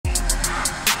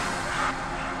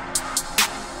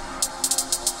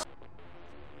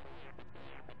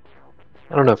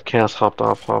I don't know if Cass hopped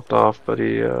off, but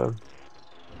he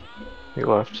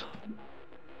left.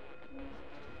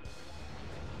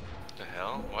 The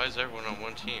hell? Why is everyone on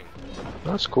one team?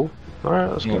 That's cool. Alright,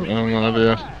 let's go. I have no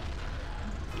idea.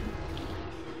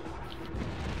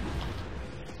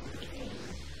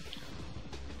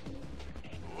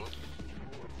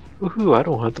 Woohoo, I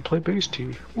don't have to play base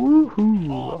T.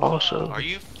 Woohoo, awesome. Are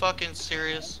you fucking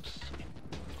serious?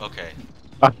 Okay.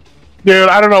 Dude,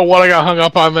 I don't know what I got hung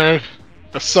up on there.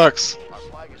 That sucks.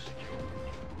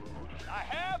 I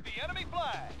have the enemy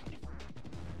flag.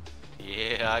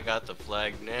 Yeah, I got the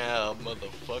flag now,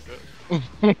 motherfucker.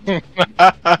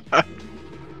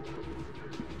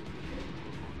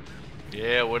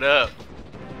 Yeah, what up?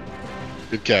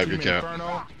 Good cap, good cap.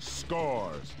 Inferno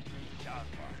scores.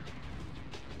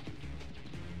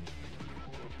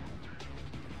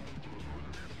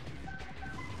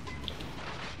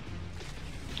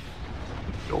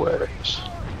 No worries.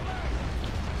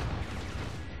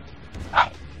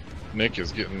 Nick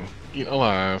is getting eaten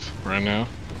alive right now.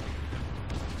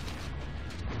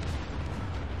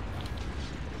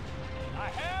 I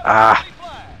have Ah. the enemy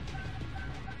flag.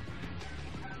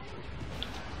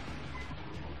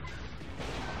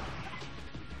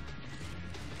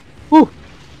 Woo!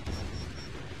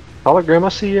 Hologram, I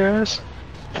see your ass.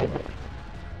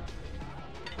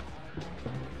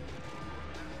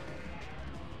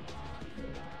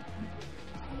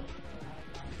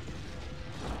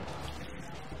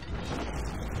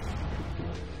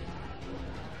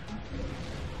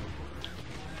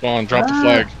 Come on, drop the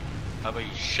flag. How about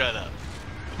you shut up?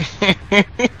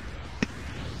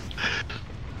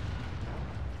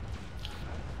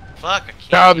 Fuck, I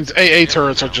can't. God, these AA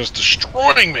turrets are just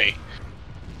destroying me.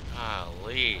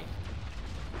 Golly.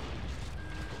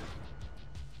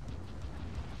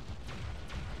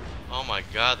 Oh my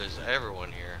god, there's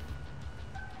everyone here.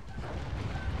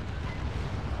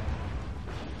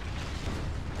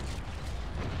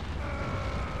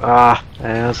 Ah,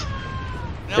 ass.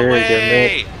 No Very way! good,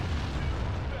 mate.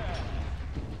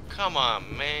 Come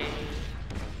on, man.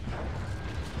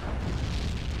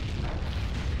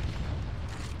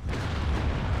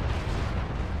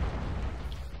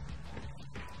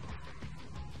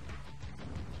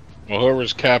 Well,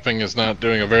 whoever's capping is not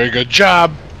doing a very good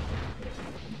job.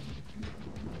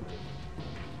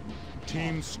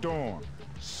 Team Storm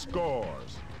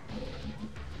scores.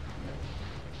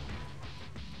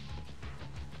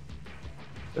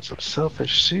 Got some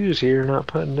selfish Sues here not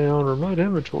putting down remote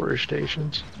inventory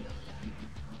stations.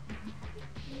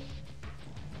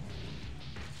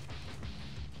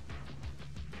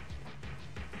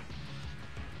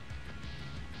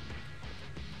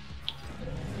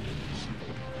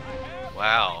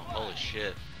 Wow, holy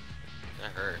shit.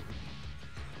 That hurt.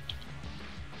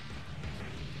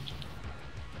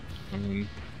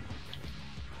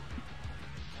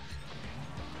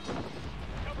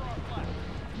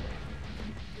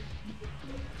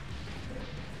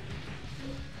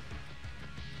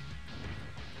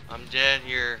 I'm dead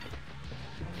here.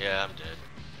 Yeah, I'm dead.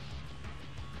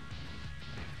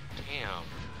 Damn.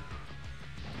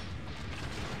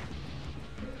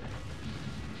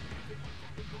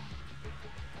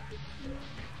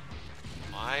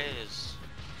 Why is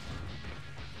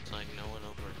it's like no one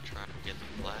over trying to get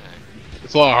the flag?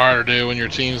 It's a lot harder to do when your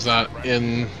team's not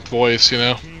in voice, you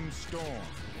know? Team Storm.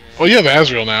 Well, you have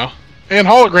Azrael now. And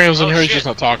Hologram's in Oh, here, he's shit. just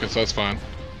not talking, so that's fine.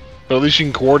 But at least you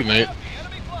can coordinate.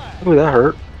 Ooh, that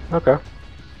hurt. Okay.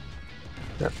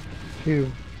 Got a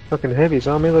few fucking heavies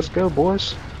on me. Let's go,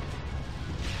 boys.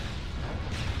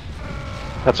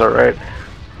 That's alright.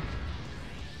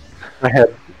 I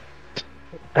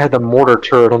had the mortar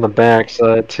turret on the back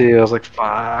side too. I was like,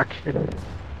 fuck.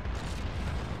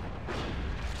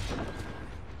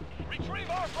 Retrieve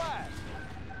our flag.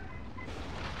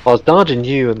 I was dodging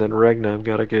you, and then Regnum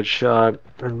got a good shot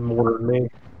and mortared me.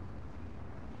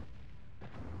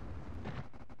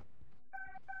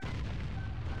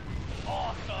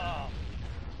 Awesome.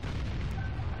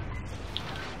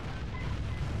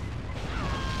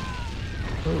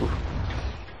 Ooh.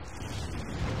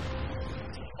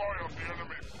 Fire the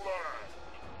enemy flag.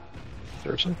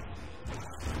 Seriously?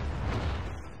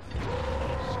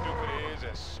 Stupid is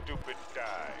as stupid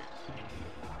dies.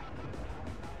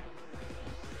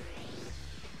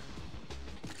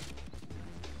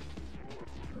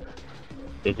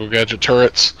 Go gadget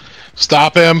turrets.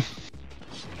 Stop him!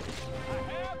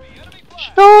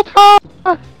 Shoot her!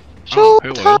 Oh,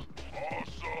 Shoot hello.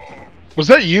 Was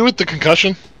that you with the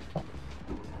concussion? What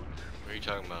are you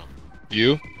talking about?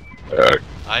 You?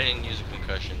 I didn't use a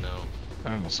concussion, no.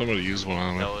 Oh, somebody used one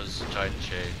on me. That was Titan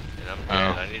Shade. And I'm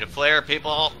dead. I need a flare,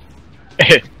 people!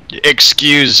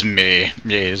 Excuse me,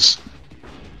 yes.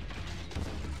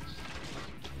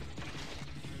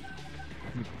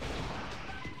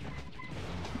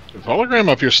 Is hologram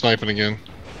up here sniping again?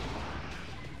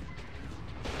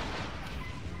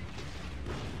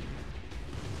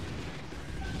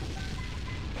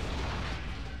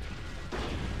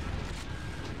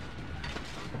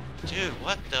 Dude,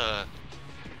 what the?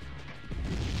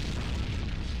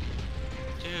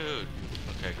 Dude.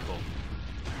 Okay, cool.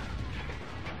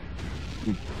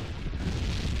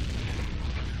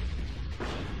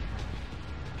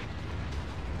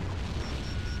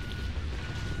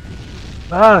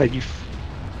 Ah, you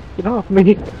get off me.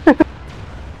 Stupid is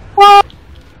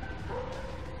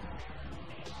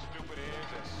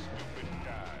a stupid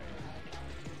die.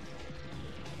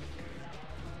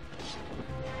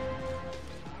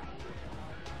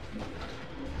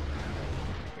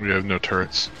 We have no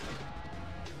turrets.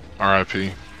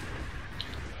 RIP.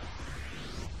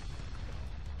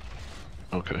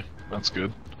 Okay, that's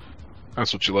good.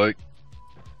 That's what you like.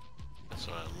 That's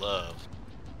what I love.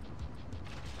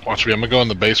 Watch me, I'm gonna go in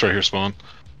the base right here, Spawn.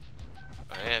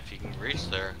 Oh, yeah, if you can reach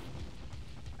there.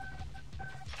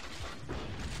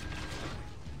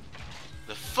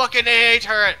 The fucking AA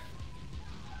turret!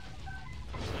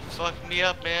 It fucked me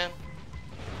up, man.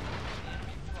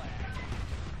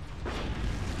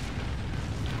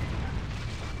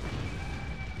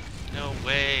 No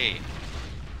way.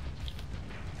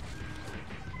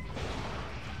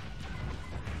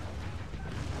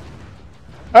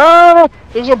 Ah!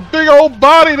 There's a big old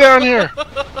body down here!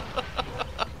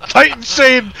 Titan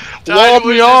Shade walled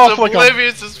me off like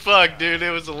oblivious as fuck, dude.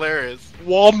 It was hilarious.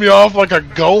 walled me off like a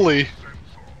goalie.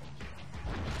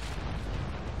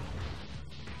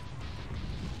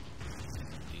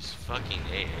 These fucking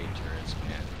AA turrets,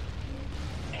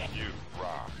 man. You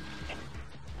rock.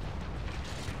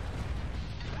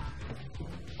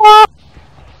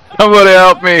 Somebody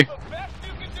help me!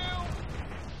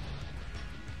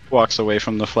 Walks away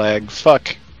from the flag.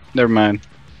 Fuck. Never mind.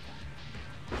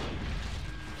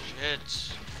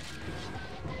 Shit.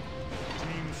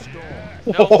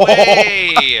 No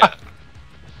way!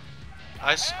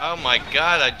 Oh my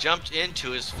god, I jumped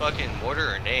into his fucking mortar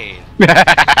grenade.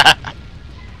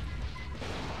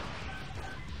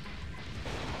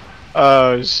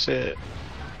 Oh shit.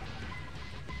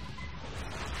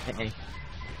 Uh-oh.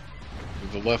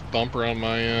 The left bumper on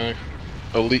my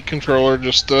Elite controller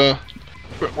just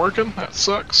quit working. That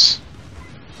sucks.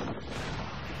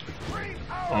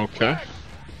 Okay.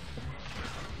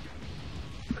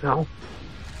 No.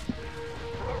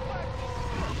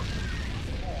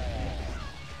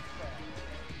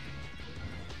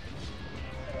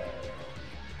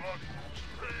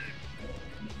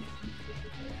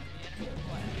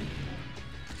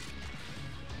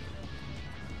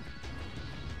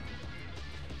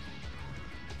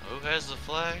 Who has the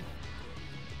flag?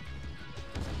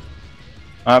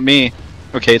 Me.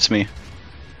 Okay, it's me.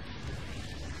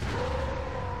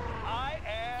 I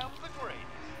am the greatest.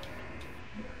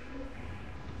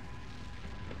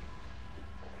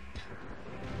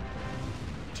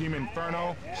 Team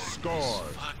Inferno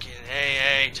scores. Fucking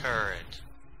AA turret.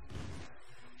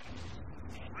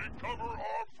 Recover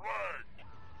our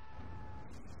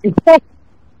flag.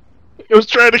 It was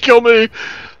trying to kill me.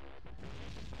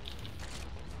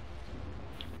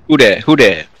 Who dat? Who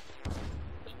dat?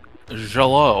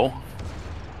 Hello.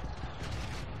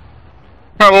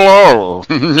 Hello.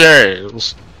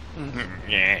 Yes.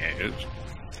 Yes.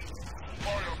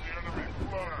 Fire the enemy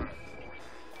flag.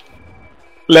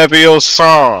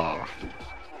 Leviosa.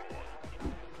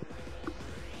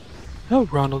 Oh,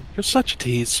 Ronald, you're such a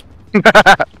tease.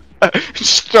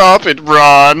 Stop it,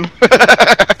 Ron.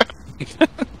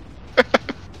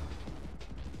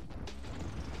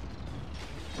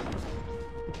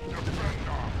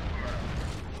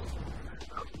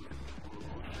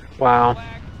 Wow.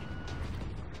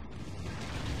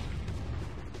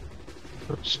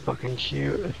 That's fucking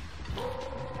cute.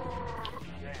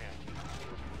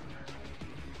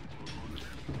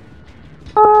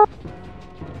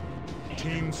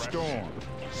 Team Storm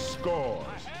scores.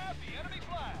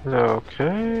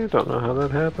 Okay, don't know how that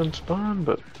happened, Spawn,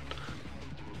 but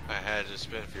I had to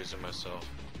spin fuse it myself.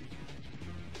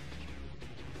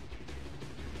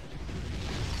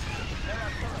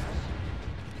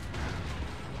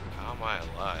 How am I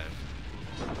alive?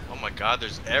 Oh my god,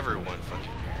 there's everyone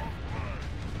fucking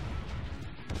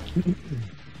here.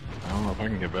 I don't know if I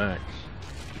can get back.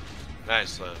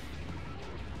 Nice, love.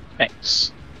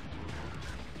 Thanks.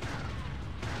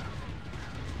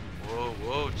 Whoa,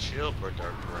 whoa, chill,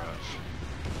 Dark Garage.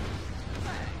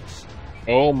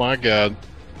 Oh my god.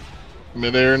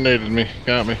 Mid-air naded me.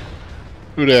 Got me.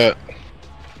 Who dat?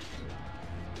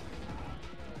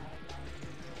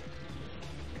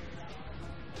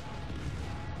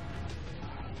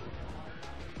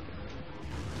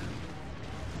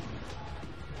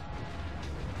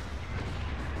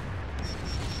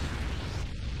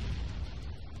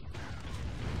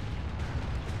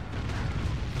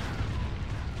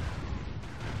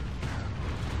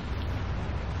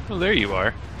 Oh, there you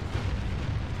are.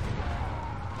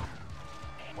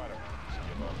 Whatever. Just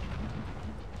give up.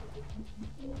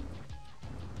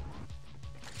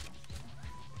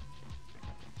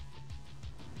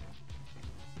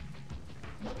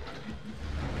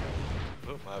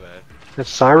 Oh, my bad. Has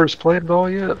Cyrus played ball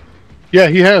yet? Yeah,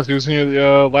 he has. He was here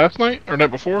last night or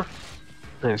night before.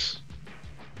 Nice.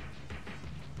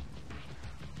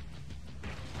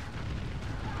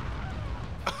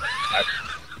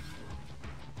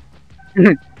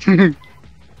 These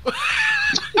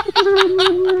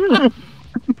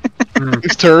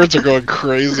turrets are going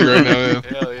crazy right now. Man.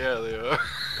 Hell yeah, they are.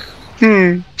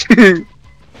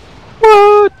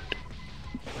 What?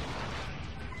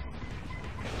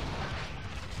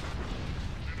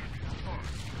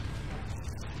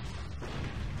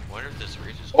 Wonder if this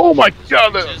reaches. Oh my this god,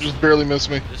 that reaches- just barely missed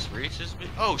me. This reaches me.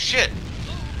 Oh shit!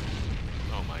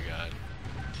 Oh my god.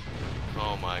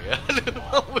 Oh my god.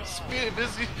 Oh, speed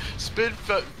busy. Spin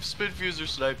fuser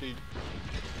sniping.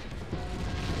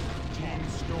 Team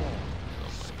Storm.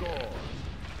 Score.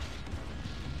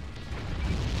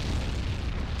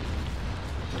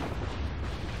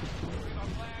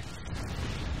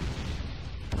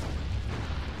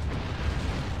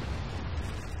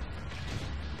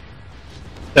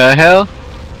 The hell?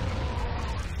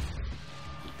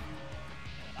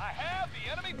 I have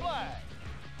the enemy flag.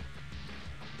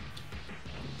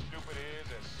 Stupid is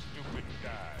as stupid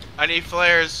dies. I need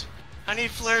flares. I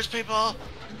need flares, people.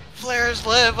 Flares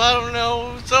live. I don't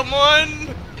know.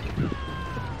 Someone.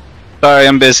 Sorry,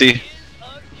 I'm busy.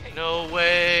 No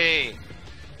way.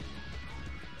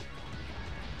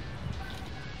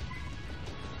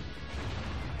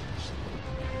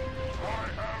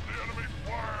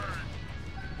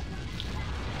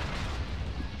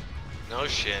 No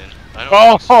shit. I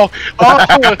don't.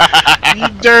 You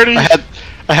dirty,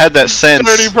 I had that sense.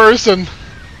 dirty person.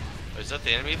 Is that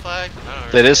the enemy flag? I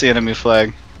don't That is the enemy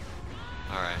flag.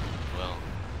 Alright, well,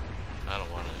 I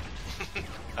don't want it.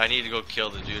 I need to go kill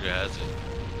the dude who has it.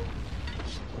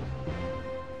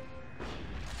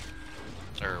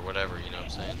 Or whatever, you know what I'm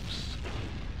saying?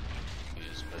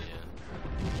 Confused, but yeah.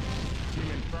 Team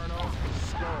Inferno.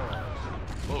 Score.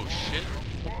 Oh shit.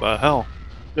 What the hell?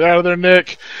 Get out of there,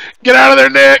 Nick. Get out of there,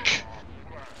 Nick.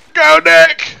 Go,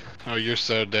 Nick. Oh, you're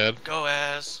so dead. Go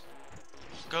ass.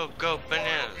 Go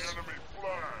bananas.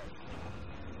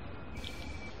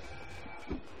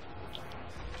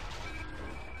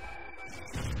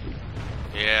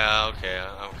 Yeah, okay,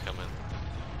 I'm coming.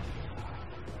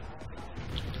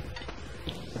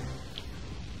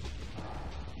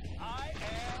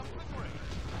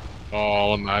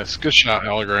 Oh, nice. Good shot,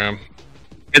 hologram.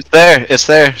 It's there. It's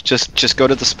there. Just go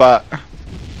to the spot.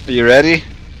 Are you ready?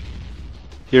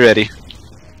 You ready?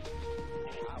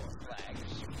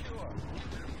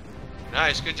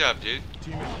 Nice, good job, dude.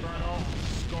 Team Inferno.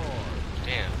 Score.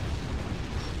 Damn.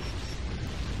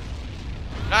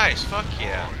 Nice, fuck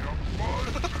yeah.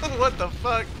 What the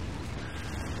fuck?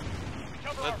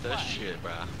 What the shit,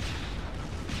 bruh?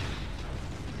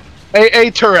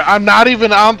 Hey, turret, I'm not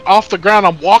even off the ground,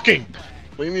 I'm walking.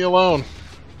 Leave me alone.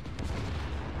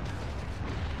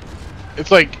 It's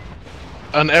like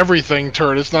an everything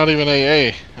turret, it's not even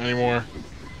AA anymore.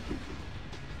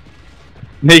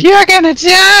 You're gonna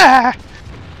die!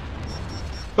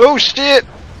 Oh shit!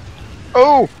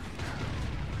 Oh!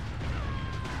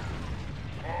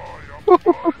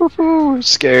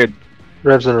 Scared.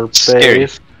 Revs in her Scary.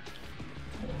 face.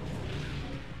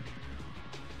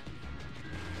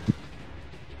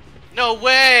 No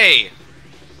way!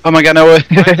 Oh my god, no way!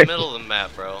 Right in the middle of the map,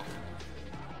 bro.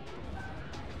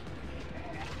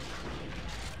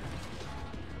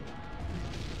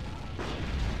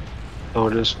 Oh,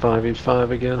 just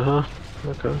 5v5 again, huh?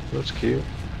 Okay, that's cute.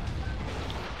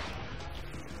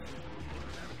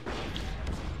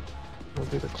 That'll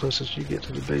be the closest you get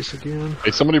to the base again.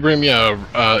 Hey, somebody bring me a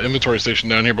inventory station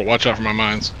down here, but watch out for my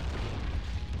mines.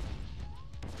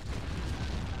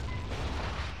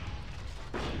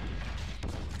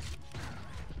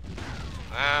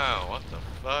 Wow, what the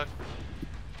fuck?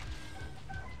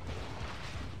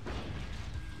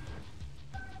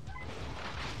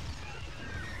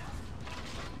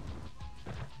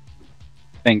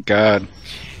 Thank god.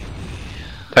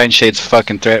 Titan Shade's a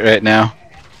fucking threat right now.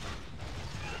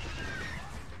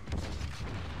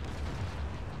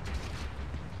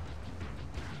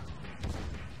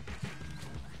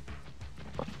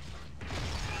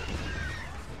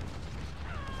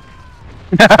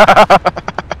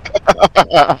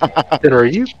 And are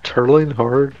you turtling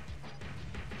hard?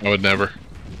 I would never.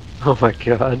 Oh my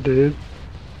god, dude.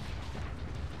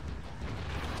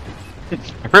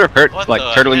 I've heard of What like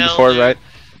the turtling hell, before, dude? right?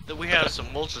 That we have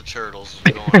some multi turtles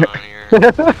going on here.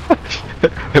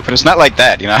 But it's not like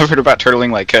that, you know. I've heard about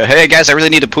turtling like, hey guys, I really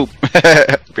need to poop.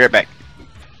 Be right back.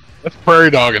 That's prairie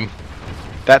dogging.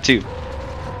 That too. Not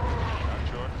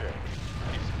your day.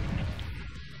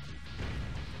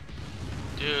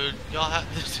 Dude, y'all have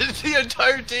the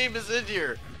entire team is in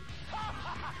here.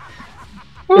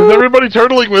 Is everybody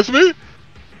turtling with me?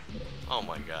 Oh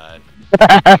my god.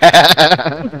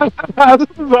 This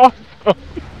is awesome.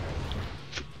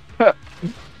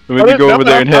 We can go over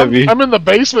there in heavy. I'm in the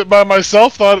basement by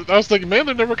myself. I was thinking, man,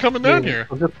 they're never coming down here.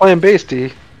 I'm just playing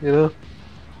basty, you know?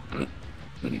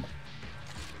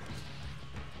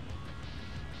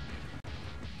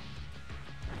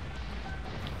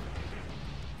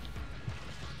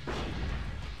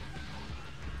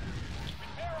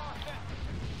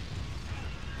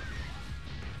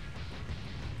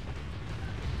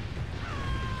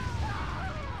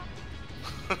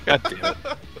 God damn it.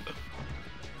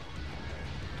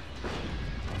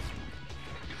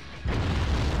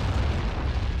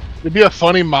 It'd be a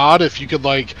funny mod if you could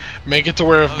like make it to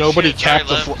where if Oh, nobody shit, sorry, capped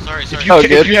the Lev. flag. Sorry, sorry. Oh, If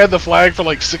good. you had the flag for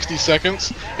like 60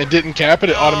 seconds and didn't cap it,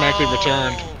 it automatically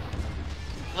returned.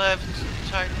 Left,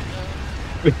 tight,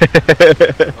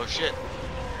 Oh shit.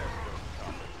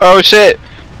 Oh shit!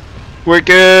 We're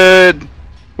good!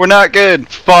 We're not good!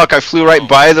 Fuck, I flew right Oh,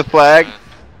 by the flag. man.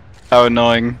 How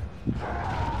annoying.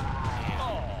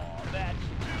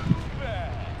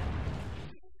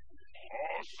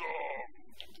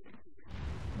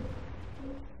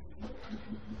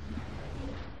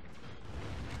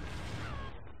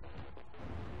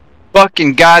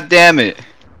 Fucking goddamn it!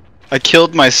 I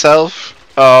killed myself.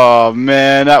 Oh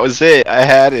man, that was it. I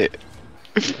had it.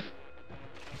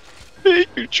 Hate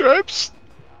you, Traps.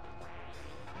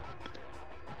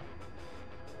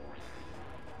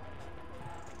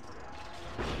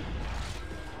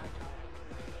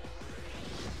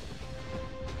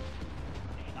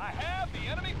 I have the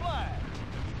enemy flag.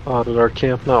 Oh, did our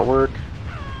camp not work?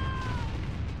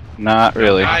 Not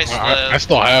really. Nice, I Lev.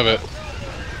 still have it.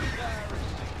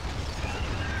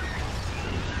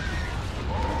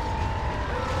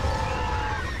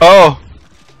 Oh!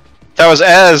 That was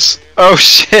Az! Oh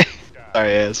shit!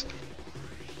 Sorry, Az.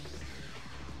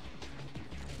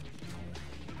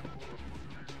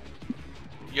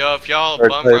 Yo, if y'all Alright,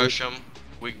 bum baby. rush them,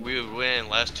 we would win in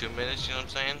the last 2 minutes. You know what I'm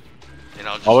saying? And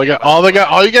I'll just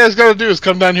All you guys gotta do is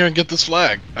come down here and get this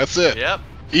flag. That's it. Yep.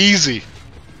 Easy.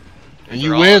 And you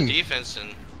They're all on win. defense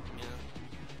and.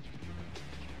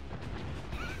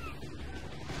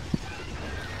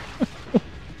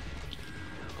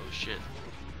 Oh shit!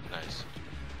 Nice.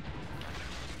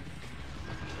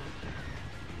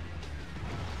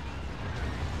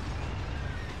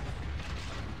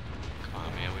 Come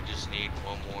on, man. We just need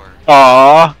one more.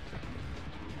 Aww.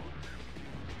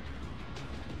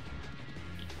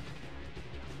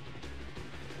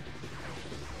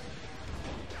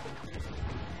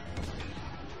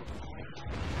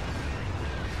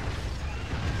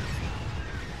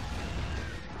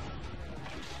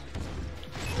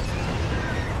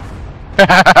 Is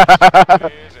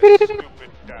a stupid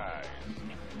dive.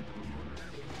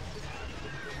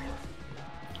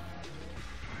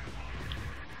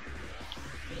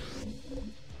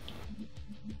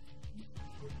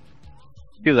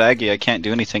 Too laggy, I can't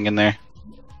do anything in there.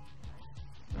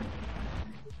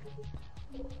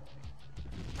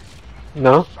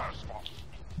 No?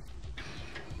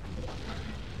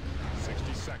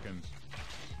 60 seconds.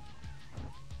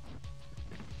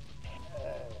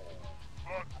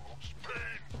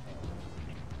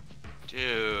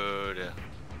 Dude.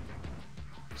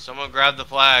 Someone grab the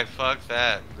flag. Fuck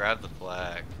that. Grab the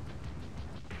flag.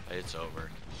 It's over.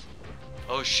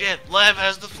 Oh shit. Lev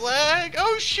has the flag.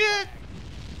 Oh shit.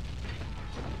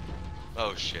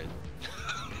 Oh shit.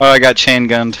 Oh, I got chain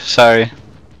gunned. Sorry.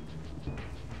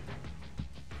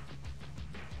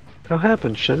 What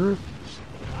happened, Shinra?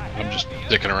 I'm just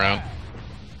dicking around.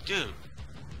 Dude.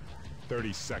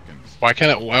 30 seconds. Why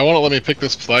won't it let me pick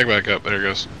this flag back up? There it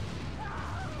goes.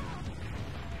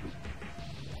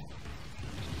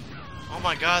 Oh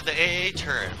my god, the AA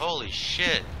turret. Holy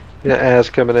shit. Yeah, Az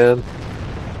coming in.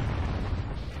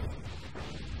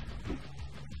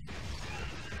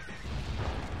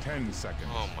 Ten seconds.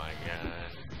 Oh my god.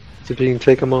 See if you can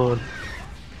take him on.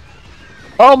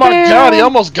 Oh my god, he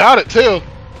almost got it too.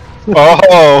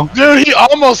 Oh! Dude, he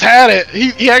almost had it.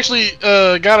 He actually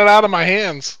got it out of my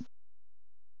hands.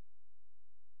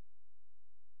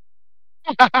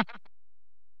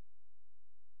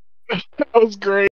 was great.